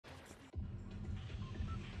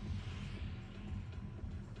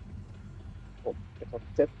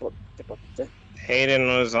Hayden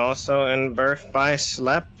was also in Birth by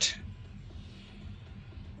Slept.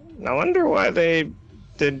 I wonder why they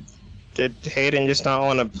did. Did Hayden just not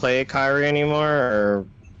want to play Kyrie anymore, or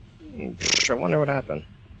I wonder what happened.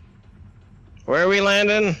 Where are we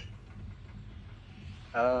landing?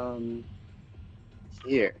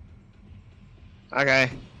 Here.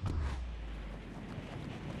 Okay.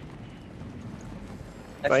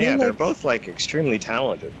 But yeah, they're both like extremely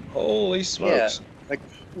talented. Holy smokes. Yeah, like,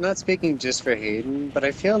 I'm not speaking just for Hayden, but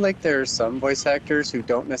I feel like there are some voice actors who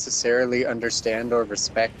don't necessarily understand or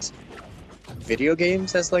respect video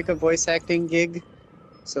games as like a voice acting gig.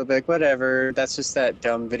 So like, whatever, that's just that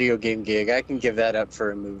dumb video game gig. I can give that up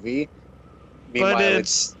for a movie. But Meanwhile,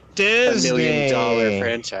 it's $1 million Disney.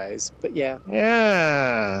 franchise. But yeah.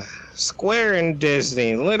 Yeah. Square and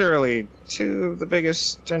Disney, literally two of the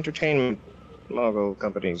biggest entertainment mogul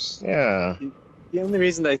companies. Yeah. The only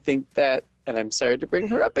reason I think that, and I'm sorry to bring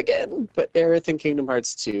her up again, but Aerith in Kingdom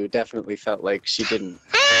Hearts 2 definitely felt like she didn't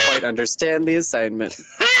quite understand the assignment.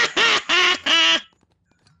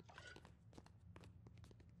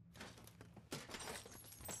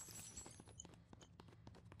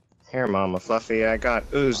 Here, Mama Fluffy, I got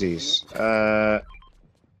Uzis.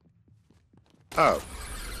 Oh.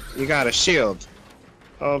 You got a shield.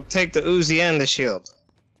 I'll take the Uzi and the shield.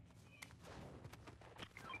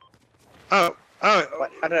 Oh.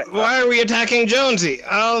 Why are we attacking Jonesy?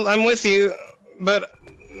 I'm with you, but...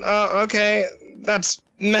 okay. That's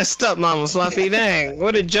messed up, Mama Fluffy. Dang.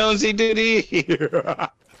 What did Jonesy do to you?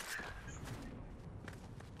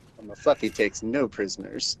 Mama Fluffy takes no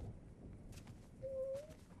prisoners.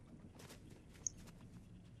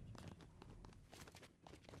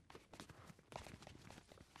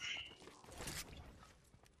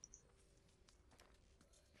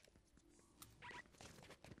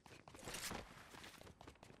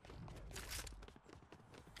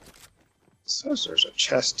 So there's a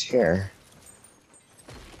chest here.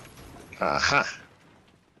 Aha.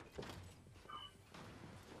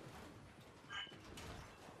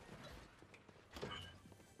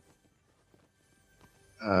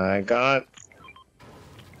 I got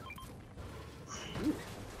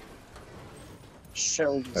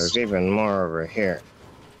Shells. There's even more over here.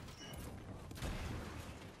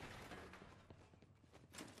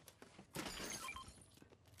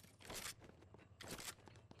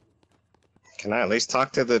 Can I at least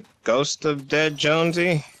talk to the ghost of dead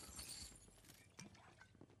Jonesy?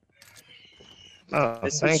 Oh,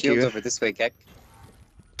 There's some thank shields you. over this way, Gek.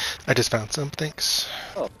 I just found some, thanks.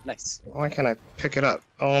 Oh, nice. Why can't I pick it up?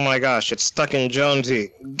 Oh my gosh, it's stuck in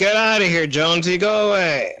Jonesy. Get out of here, Jonesy, go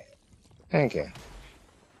away! Thank you.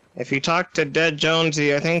 If you talk to dead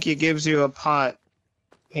Jonesy, I think he gives you a pot.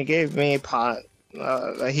 He gave me a pot.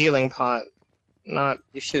 A healing pot. Not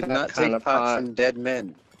You should that not kind take of pot pot. from dead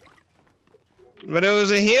men. But it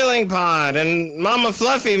was a healing pot, and Mama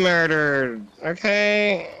Fluffy murdered,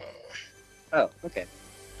 okay? Oh, okay.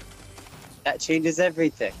 That changes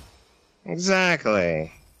everything.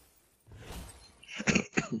 Exactly.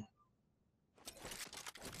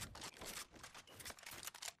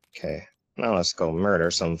 Okay, now let's go murder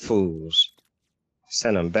some fools.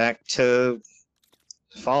 Send them back to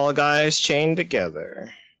Fall Guys chained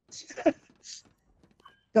together.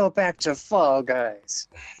 Go back to Fall Guys.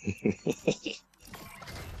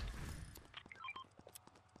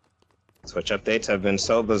 Switch updates have been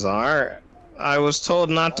so bizarre. I was told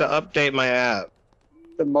not to update my app,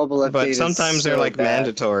 The mobile update but is sometimes they're so like bad.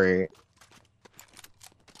 mandatory.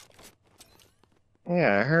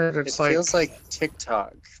 Yeah, I heard it's It feels like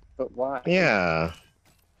TikTok, but why? Yeah.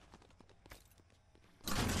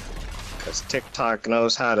 Because TikTok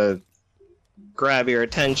knows how to grab your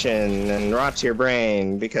attention and rot your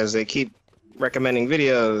brain because they keep recommending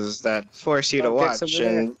videos that force you to Gex watch over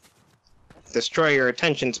there. and destroy your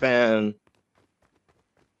attention span.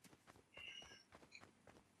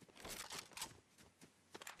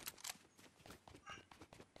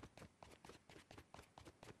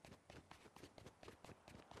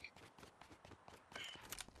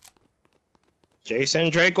 Jason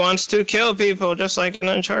Drake wants to kill people just like in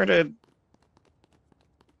Uncharted.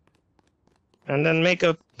 And then make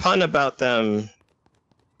a pun about them.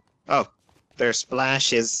 Oh, they're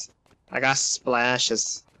splashes. I got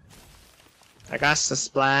splashes. I got the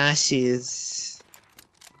splashes.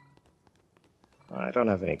 I don't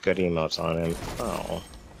have any good emotes on him. Oh.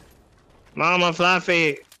 Mama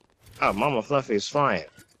Fluffy! Oh, Mama Fluffy's flying.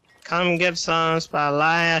 Come get some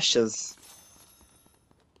splashes.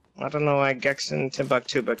 I don't know why Gek's in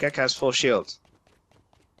Timbuktu, but Gek has full shields.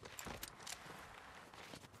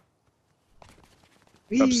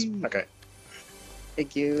 Oops, okay.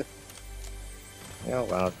 Thank you. You're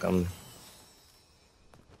welcome.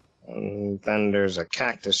 And then there's a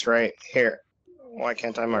cactus right here. Why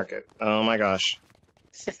can't I mark it? Oh my gosh.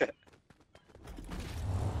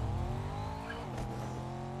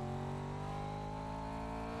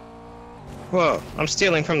 Whoa, I'm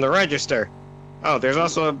stealing from the register. Oh, there's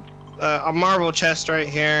also a marble chest right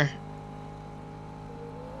here.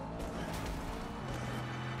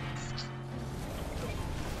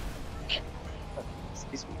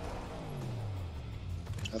 Excuse me.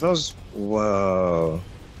 Are those... Whoa.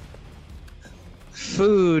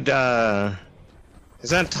 Food, is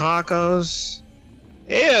that tacos?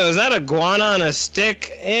 Ew, is that iguana on a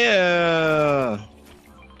stick? Ew.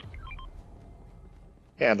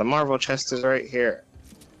 Yeah, the marble chest is right here.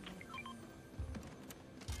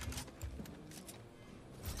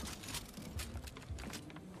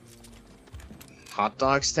 Hot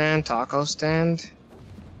dog stand? Taco stand?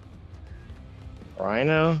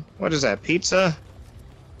 Rhino? What is that, pizza?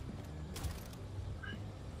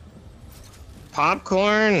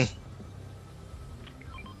 Popcorn?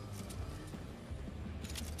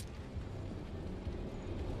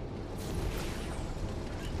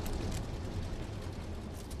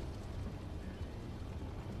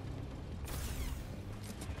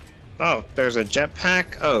 Oh, there's a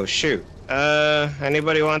jetpack? Oh, shoot.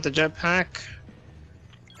 Anybody want the jetpack?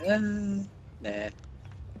 Nah.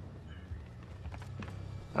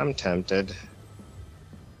 I'm tempted.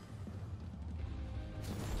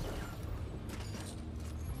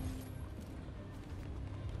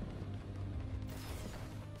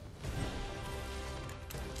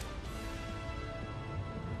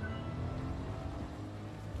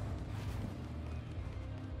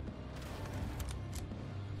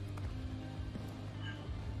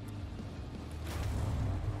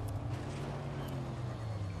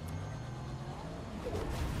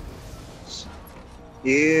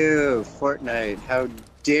 Ew, Fortnite, how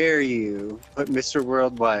dare you put Mr.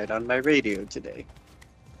 Worldwide on my radio today?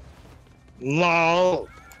 LOL!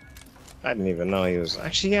 I didn't even know he was...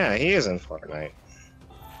 Actually, yeah, he is in Fortnite.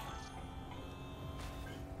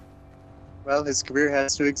 Well, his career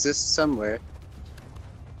has to exist somewhere.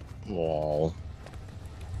 LOL.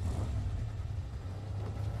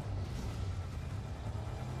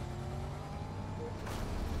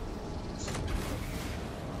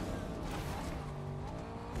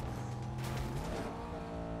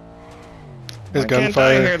 There's Why can't I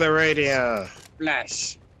gunfire. hear the radio?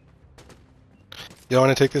 Flash. You want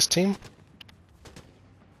to take this team?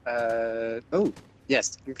 Oh,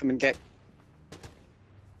 yes, you come and get.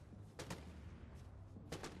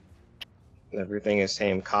 Everything is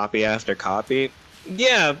saying copy after copy.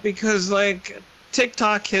 Yeah, because, like,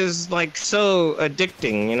 TikTok is, like, so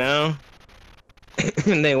addicting, you know?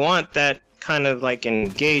 And they want that kind of, like,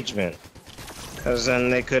 engagement. Because then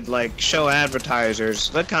they could, like, show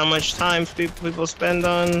advertisers, look how much time people spend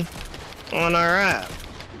on our app.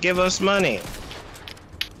 Give us money.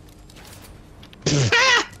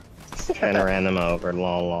 And ran them over,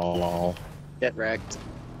 lol, lol, lol. Get wrecked.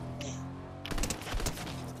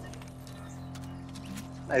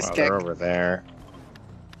 Nice Oh, kick. they're over there.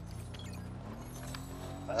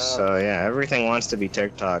 So yeah, everything wants to be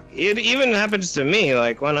TikTok. It even happens to me,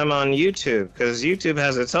 like when I'm on YouTube, because YouTube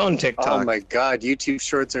has its own TikTok. Oh my god, YouTube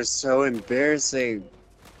Shorts are so embarrassing.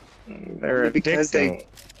 They're Because addicting.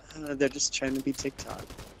 they're just trying to be TikTok.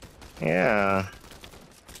 Yeah.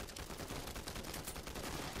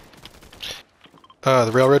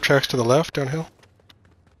 The railroad tracks to the left, downhill.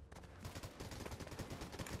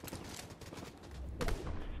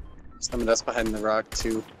 Someone else behind the rock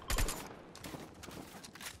too.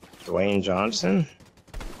 Dwayne Johnson?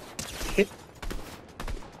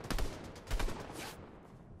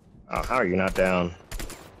 Oh, how are you not down?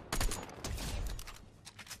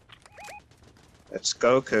 It's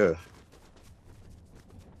Goku.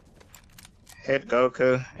 Hit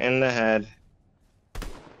Goku in the head.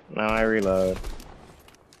 Now I reload.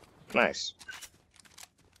 Nice.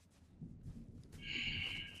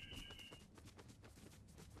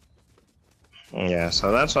 Yeah,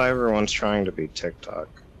 so that's why everyone's trying to be TikTok.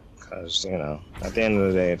 Because, you know, at the end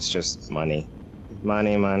of the day, it's just money.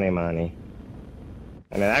 Money, money, money.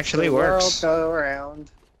 And it actually works. World go around.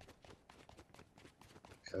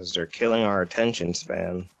 Because they're killing our attention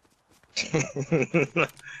span.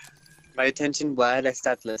 My attention wide, I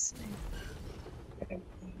start listening.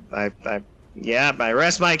 Yeah, I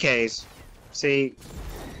rest my case. See?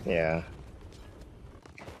 Yeah.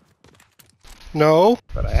 No.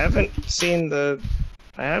 But I haven't seen the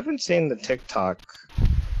TikTok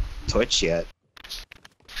Twitch yet.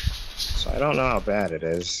 So I don't know how bad it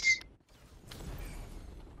is.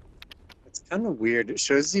 It's kind of weird. It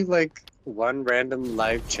shows you like one random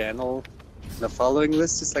live channel. The following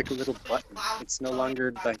list is like a little button. It's no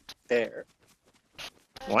longer like there.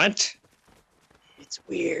 What? It's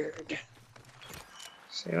weird.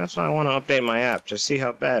 See, that's why I want to update my app, to see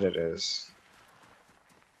how bad it is.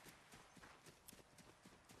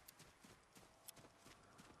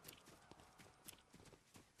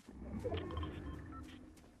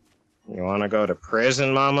 You want to go to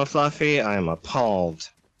prison, Mama Fluffy? I'm appalled.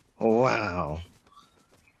 Wow.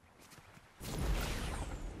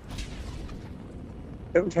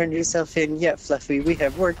 Don't turn yourself in yet, Fluffy. We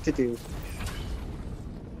have work to do.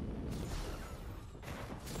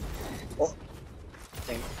 Oh.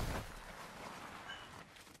 Dang.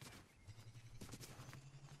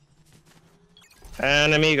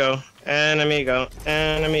 Enemigo, enemigo,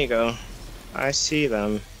 enemigo. I see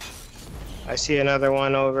them. I see another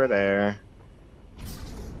one over there.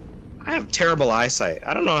 I have terrible eyesight.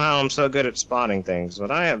 I don't know how I'm so good at spotting things,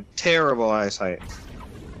 but I have terrible eyesight.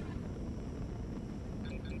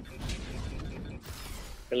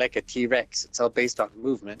 You're like a T-Rex. It's all based on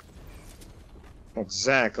movement.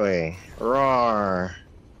 Exactly. Roar.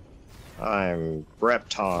 I'm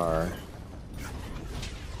Reptar.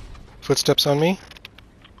 Footsteps on me?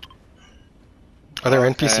 Are there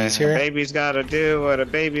NPCs here? A baby's gotta do what a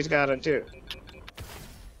baby's gotta do.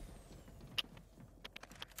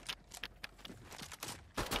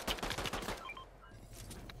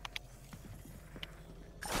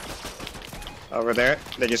 Over there.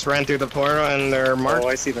 They just ran through the portal and they're marked. Oh,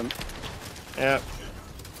 I see them. Yep.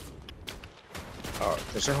 Oh,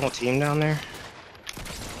 is there a whole team down there?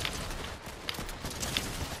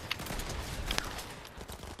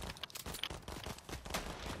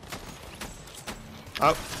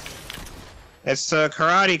 Oh. It's the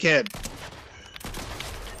Karate Kid.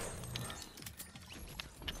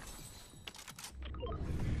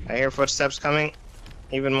 I hear footsteps coming.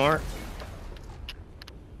 Even more.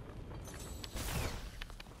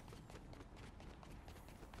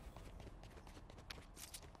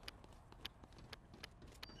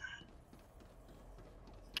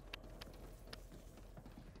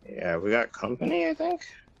 Yeah, we got company, I think?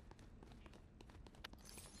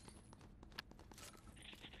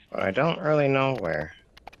 But I don't really know where.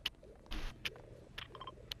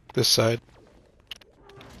 This side.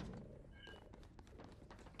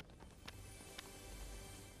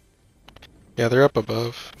 Yeah, they're up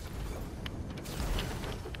above.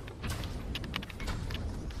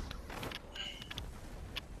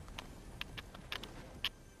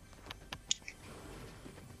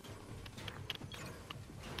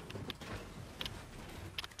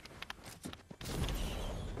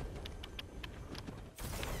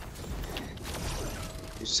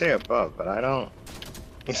 You say above, but I don't...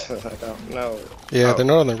 I don't know. Yeah, Oh. they're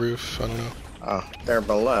not on the roof. I don't know. Oh, they're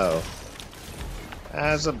below.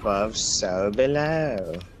 As above, so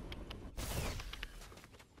below.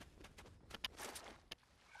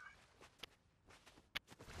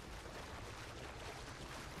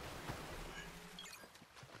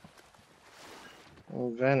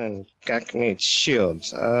 Ven and Gak needs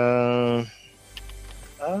shields. I'm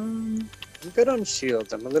good on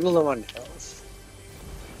shields. I'm a little low on health.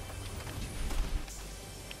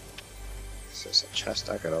 Is this a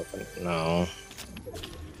chest I could open? No.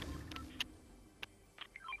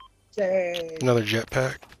 Yay! Another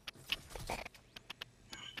jetpack.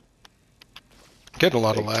 Getting a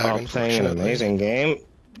lot of Big lag, Top playing an unfortunately. amazing game.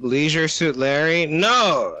 Leisure Suit Larry?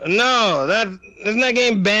 No! No! Isn't that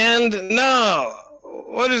game banned? No!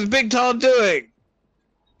 What is Big Tall doing?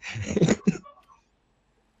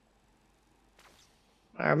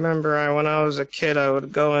 I remember when I was a kid, I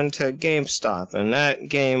would go into GameStop, and that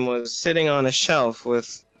game was sitting on a shelf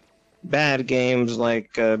with bad games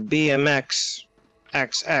like BMX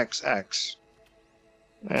XXX.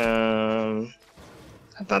 I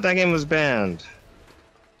thought that game was banned.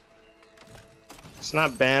 It's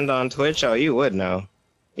not banned on Twitch? Oh, you would know.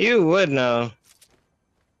 You would know.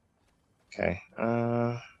 Okay,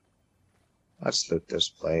 let's loot this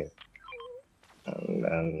plate. And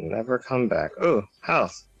then never come back. Ooh,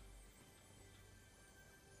 health.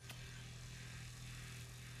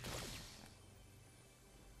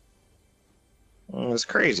 It's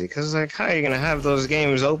crazy, because, like, how are you gonna have those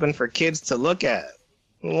games open for kids to look at?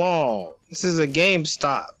 Lol. This is a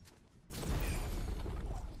GameStop.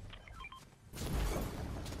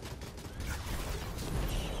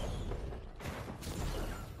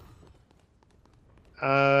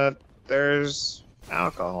 There's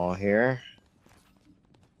alcohol here.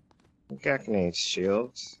 Gak needs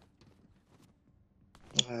shields.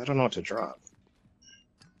 I don't know what to drop.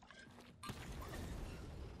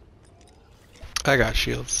 I got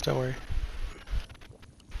shields, don't worry.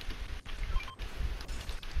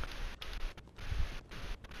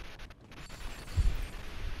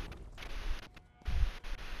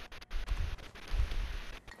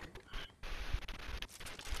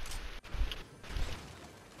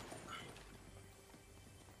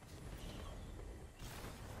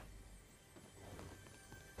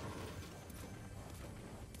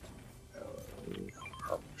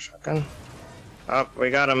 Shotgun. Oh, we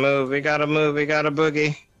gotta move, we gotta move, we gotta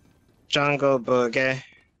boogie. Jungle boogie.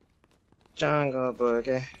 Jungle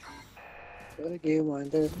boogie. Boogie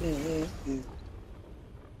Wonderland.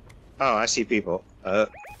 Oh, I see people.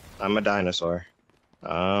 I'm a dinosaur.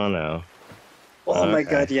 Oh no. Oh my Okay.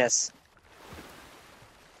 god, yes.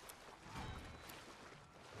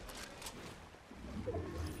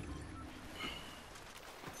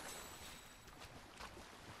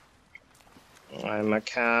 I'm a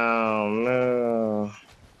cow. No.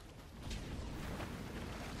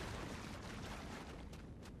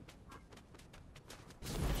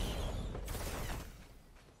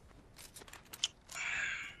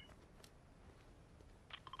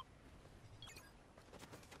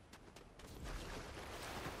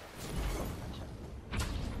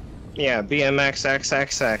 Yeah, BMX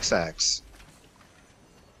XXXX.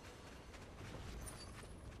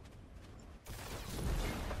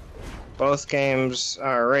 Both games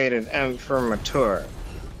are rated M for mature.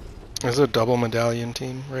 There's a double medallion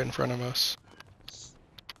team right in front of us.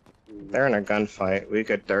 They're in a gunfight. We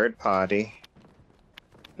could third party.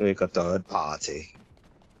 We could third party.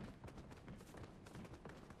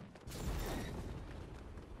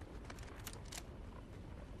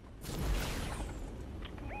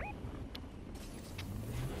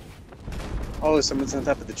 Oh, someone's on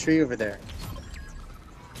top of the tree over there.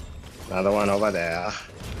 Another one over there.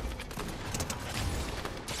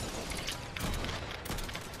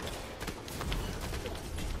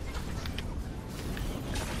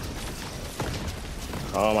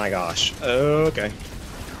 Oh my gosh. Okay.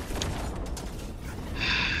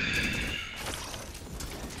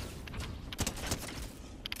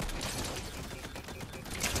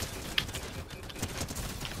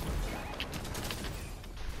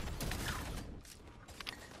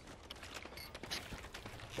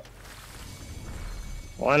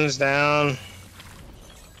 One's down.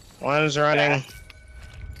 One's running.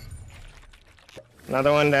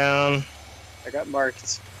 Another one down. I got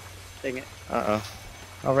marked. Dang it. Uh-oh.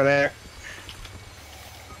 Over there.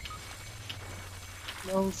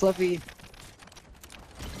 No, Fluffy.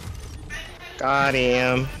 Got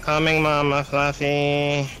him. Coming, Mama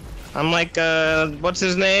Fluffy. I'm like, what's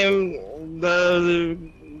his name? The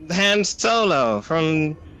Han Solo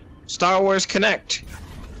from Star Wars Connect.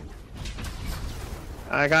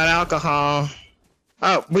 I got alcohol.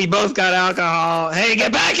 Oh, we both got alcohol. Hey,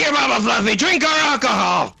 get back here, Mama Fluffy! Drink our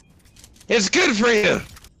alcohol! It's good for you!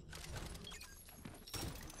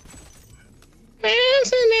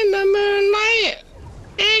 Dancing in the moonlight,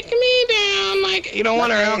 take me down like... You don't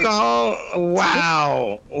want our alcohol?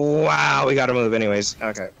 Wow. Wow, we gotta move anyways.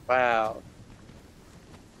 Okay. Wow.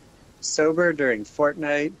 Sober during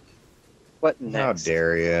Fortnite? What How next?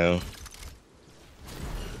 dare you?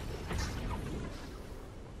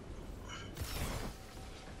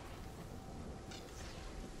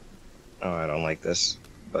 Oh, I don't like this,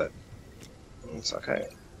 but it's okay.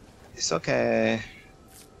 It's okay.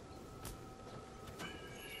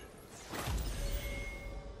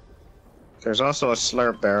 There's also a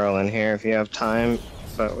slurp barrel in here if you have time,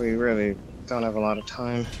 but we really don't have a lot of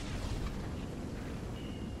time.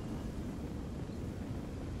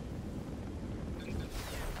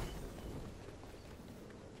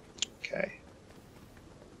 Okay.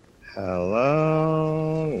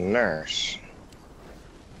 Hello, nurse.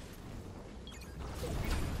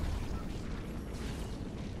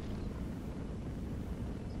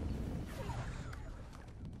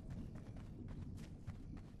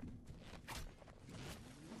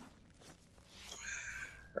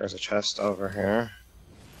 There's a chest over here.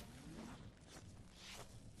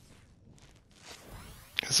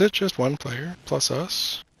 Is it just one player plus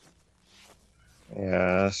us?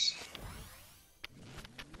 Yes.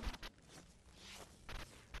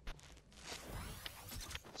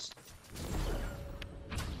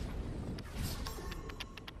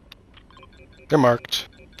 They're marked.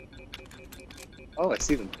 Oh, I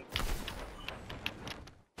see them.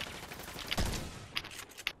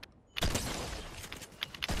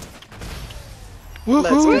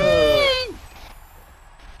 Let's Woohoo!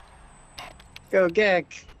 go! Go,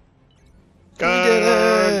 Gek!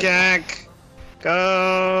 Go, Jack!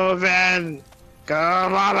 Go, Ben! Go,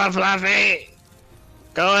 Mama Fluffy!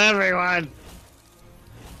 Go, everyone!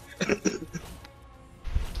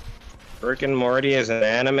 Rick and Morty is an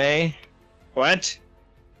anime? What?